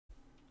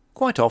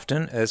Quite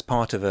often, as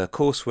part of a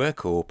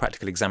coursework or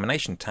practical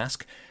examination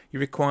task, you're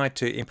required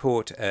to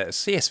import a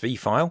CSV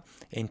file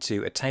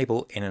into a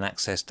table in an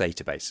Access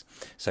database.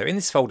 So in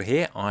this folder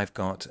here, I've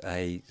got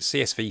a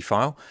CSV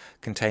file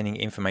containing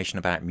information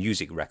about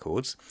music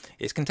records.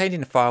 It's contained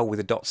in a file with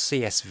a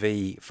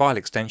 .csv file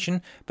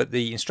extension, but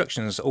the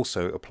instructions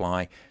also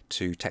apply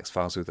to text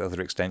files with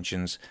other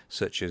extensions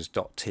such as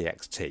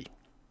 .txt.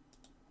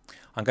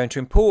 I'm going to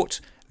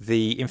import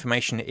the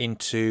information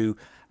into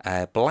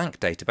a blank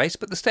database,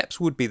 but the steps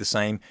would be the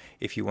same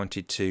if you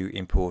wanted to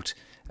import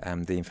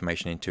the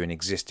information into an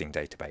existing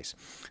database.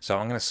 So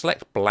I'm going to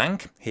select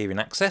blank here in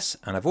Access,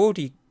 and I've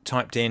already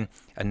typed in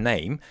a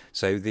name.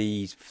 So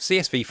the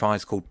CSV file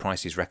is called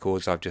Prices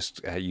Records. I've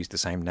just used the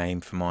same name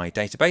for my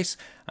database,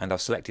 and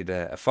I've selected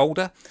a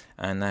folder,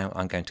 and now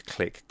I'm going to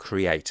click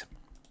Create.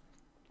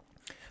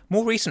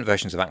 More recent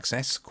versions of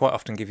Access quite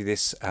often give you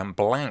this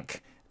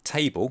blank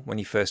table when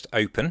you first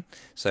open,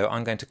 so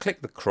I'm going to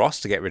click the cross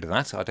to get rid of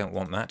that. I don't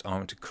want that. I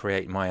want to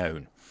create my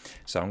own.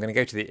 So I'm going to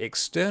go to the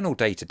External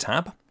Data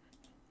tab,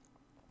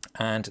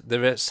 and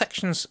there are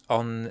sections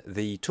on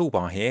the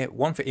toolbar here,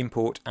 one for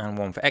import and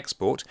one for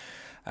export.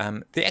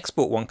 The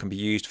export one can be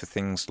used for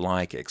things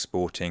like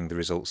exporting the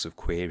results of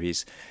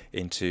queries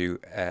into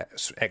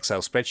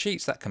Excel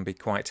spreadsheets. That can be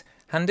quite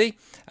handy,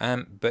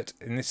 but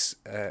in this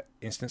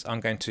instance I'm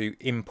going to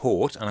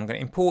import, and I'm going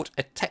to import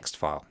a text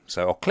file.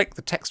 So I'll click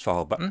the text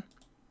file button,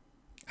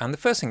 and the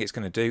first thing it's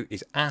going to do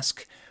is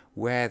ask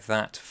where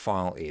that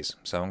file is.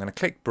 So I'm going to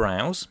click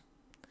Browse,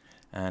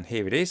 and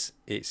here it is.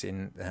 It's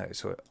in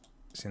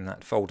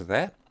that folder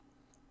there.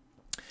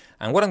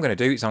 And what I'm going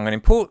to do is I'm going to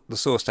import the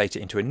source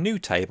data into a new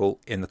table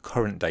in the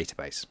current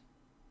database.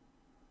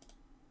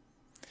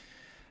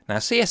 Now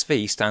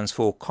CSV stands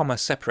for comma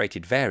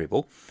separated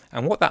variable,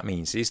 and what that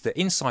means is that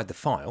inside the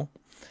file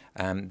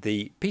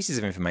the pieces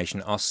of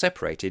information are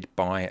separated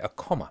by a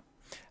comma,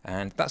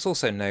 and that's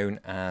also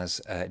known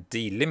as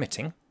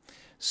delimiting.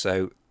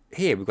 So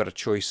here we've got a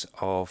choice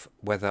of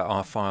whether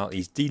our file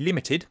is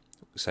delimited,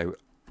 so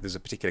there's a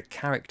particular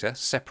character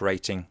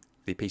separating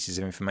the pieces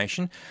of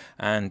information,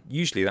 and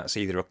usually that's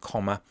either a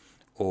comma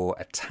or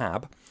a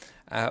tab,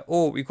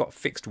 or we've got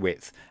fixed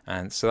width,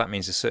 and so that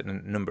means a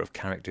certain number of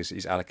characters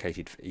is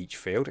allocated for each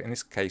field. In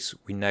this case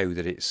we know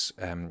that it's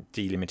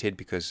delimited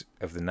because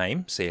of the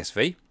name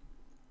CSV.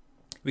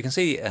 We can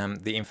see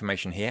the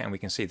information here, and we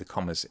can see the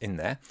commas in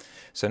there.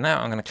 So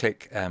now I'm going to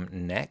click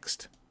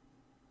Next,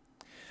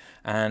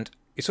 and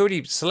it's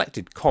already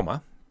selected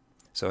comma,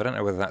 so I don't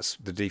know whether that's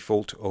the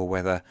default or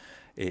whether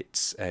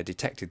it's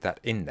detected that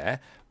in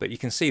there, but you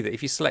can see that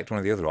if you select one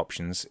of the other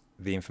options,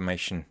 the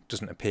information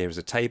doesn't appear as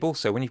a table.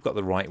 So when you've got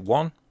the right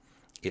one,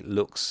 it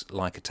looks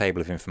like a table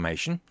of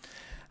information,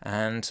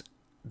 and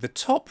the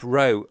top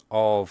row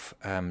of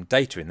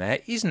data in there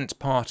isn't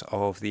part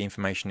of the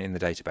information in the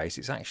database.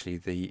 It's actually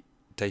the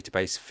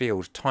database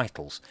field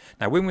titles.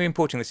 Now when we're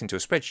importing this into a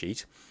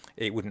spreadsheet,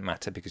 it wouldn't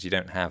matter because you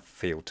don't have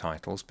field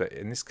titles, but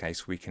in this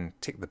case we can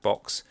tick the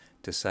box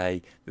to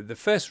say that the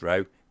first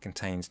row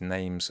contains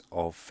names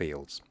of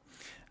fields.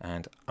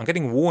 And I'm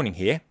getting a warning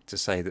here to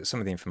say that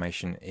some of the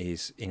information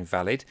is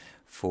invalid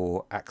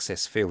for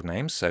Access field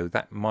names, so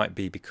that might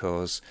be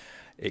because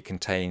it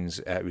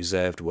contains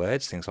reserved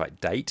words, things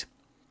like date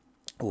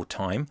or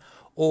time,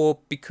 or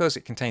because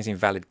it contains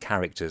invalid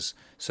characters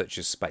such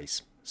as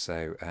space.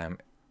 So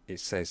it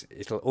says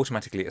it'll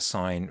automatically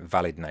assign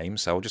valid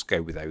names, so I'll just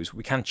go with those.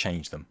 We can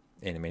change them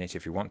in a minute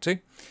if you want to.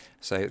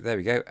 So there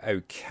we go,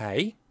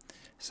 OK.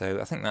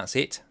 So I think that's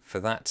it for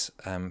that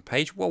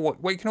page. Well,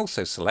 what you can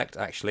also select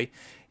actually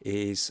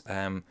is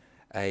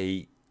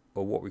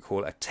what we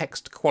call a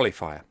text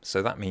qualifier.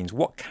 So that means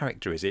what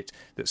character is it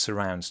that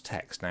surrounds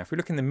text. Now if we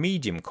look in the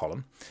medium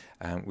column,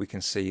 we can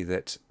see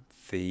that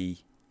there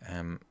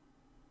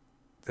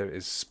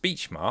is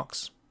speech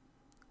marks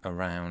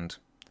around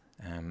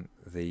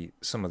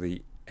some of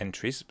the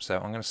entries. So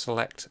I'm going to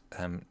select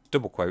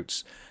double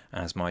quotes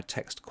as my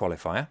text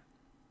qualifier.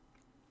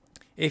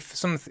 If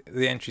some of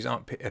the entries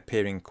aren't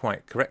appearing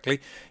quite correctly,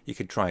 you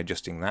could try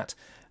adjusting that,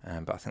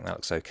 but I think that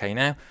looks okay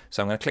now.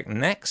 So I'm going to click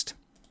Next.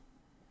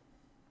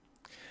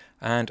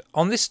 And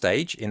on this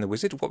stage in the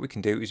wizard, what we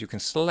can do is you can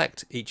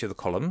select each of the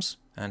columns,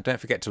 and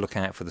don't forget to look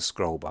out for the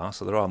scroll bar.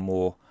 So there are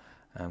more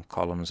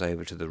columns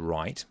over to the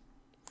right,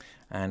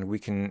 and we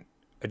can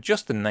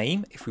adjust the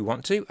name if we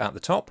want to at the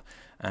top,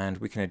 and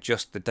we can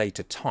adjust the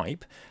data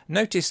type.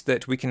 Notice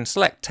that we can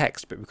select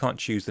text, but we can't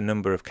choose the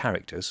number of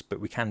characters, but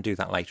we can do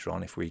that later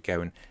on if we go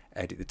and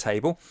edit the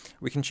table.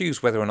 We can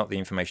choose whether or not the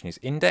information is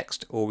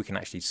indexed, or we can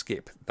actually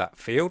skip that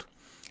field.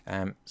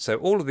 So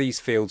all of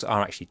these fields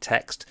are actually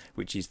text,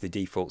 which is the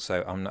default,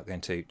 so I'm not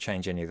going to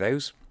change any of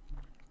those.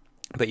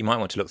 But you might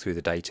want to look through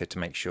the data to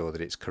make sure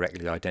that it's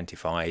correctly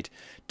identified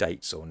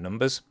dates or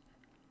numbers.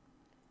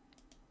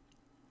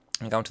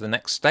 And go on to the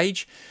next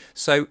stage.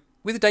 So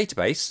with a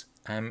database,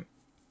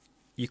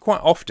 you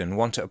quite often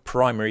want a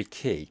primary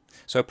key.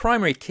 So a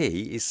primary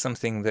key is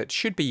something that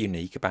should be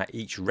unique about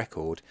each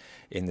record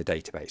in the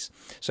database.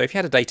 So if you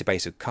had a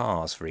database of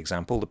cars, for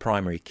example, the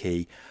primary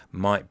key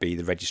might be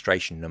the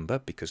registration number,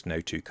 because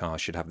no two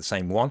cars should have the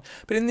same one.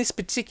 But in this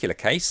particular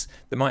case,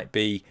 there might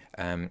be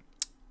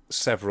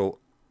several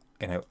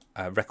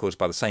records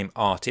by the same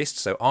artist,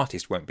 so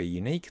artist won't be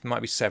unique. There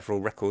might be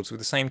several records with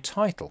the same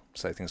title,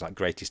 so things like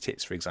greatest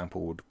hits, for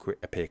example, would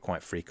appear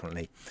quite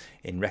frequently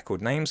in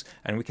record names,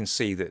 and we can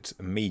see that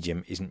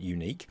medium isn't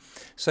unique.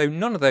 So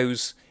none of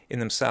those in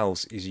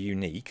themselves is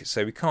unique,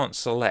 so we can't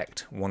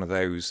select one of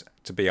those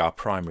to be our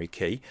primary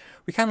key.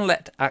 We can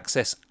let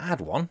Access add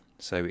one,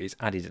 so it's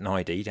added an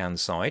ID down the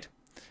side,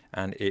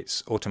 and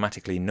it's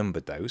automatically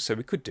numbered those, so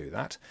we could do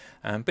that.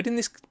 But in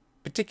this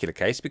particular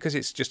case, because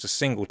it's just a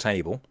single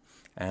table,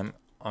 I'm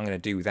going to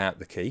do without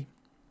the key,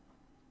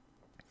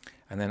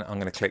 and then I'm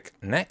going to click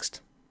Next.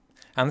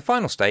 And the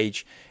final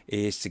stage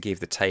is to give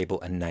the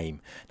table a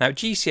name. Now at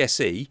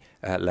GCSE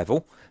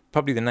level,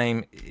 probably the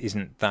name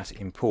isn't that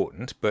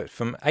important, but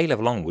from A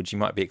level onwards you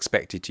might be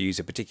expected to use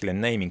a particular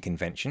naming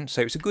convention,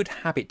 so it's a good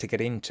habit to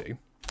get into.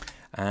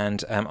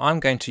 And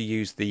I'm going to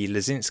use the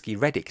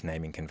Lazinski-Reddick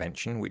naming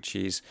convention, which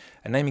is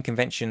a naming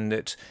convention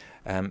that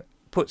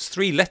puts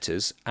 3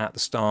 letters at the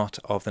start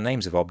of the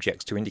names of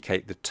objects to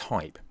indicate the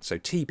type. So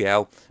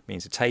TBL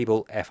means a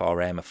table,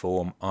 FRM a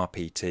form,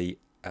 RPT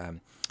a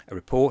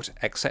report,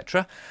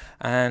 etc.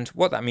 And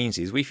what that means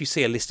is if you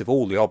see a list of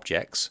all the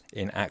objects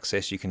in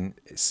Access, you can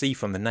see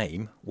from the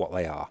name what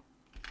they are.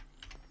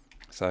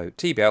 So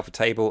TBL for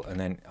table, and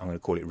then I'm going to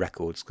call it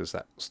records because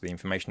that's the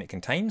information it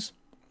contains.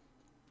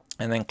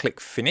 And then click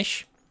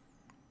Finish.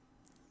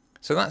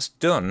 So that's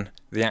done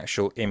the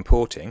actual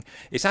importing.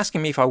 It's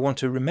asking me if I want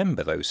to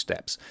remember those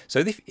steps. So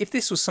if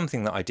this was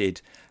something that I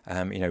did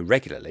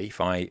regularly,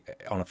 if I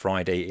on a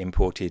Friday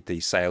imported the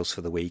sales for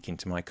the week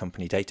into my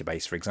company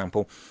database, for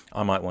example,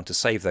 I might want to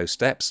save those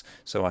steps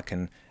so I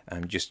can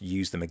just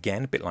use them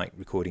again, a bit like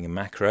recording a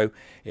macro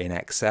in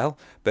Excel.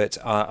 But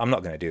I'm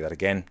not going to do that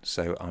again,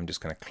 so I'm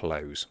just going to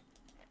close.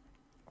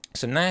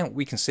 So now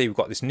we can see we've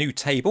got this new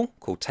table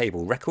called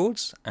Table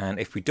Records, and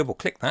if we double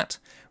click that,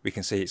 we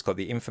can see it's got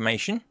the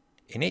information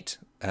in it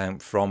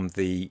from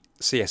the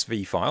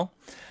CSV file,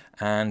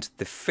 and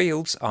the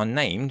fields are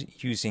named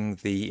using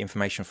the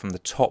information from the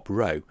top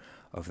row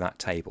of that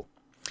table.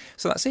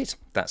 So that's it.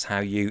 That's how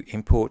you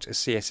import a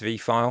CSV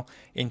file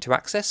into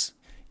Access.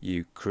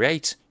 You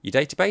create your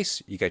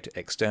database, you go to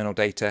External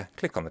Data,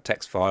 click on the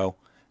text file,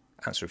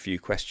 answer a few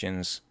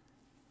questions,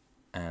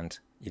 and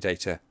your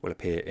data will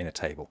appear in a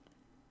table.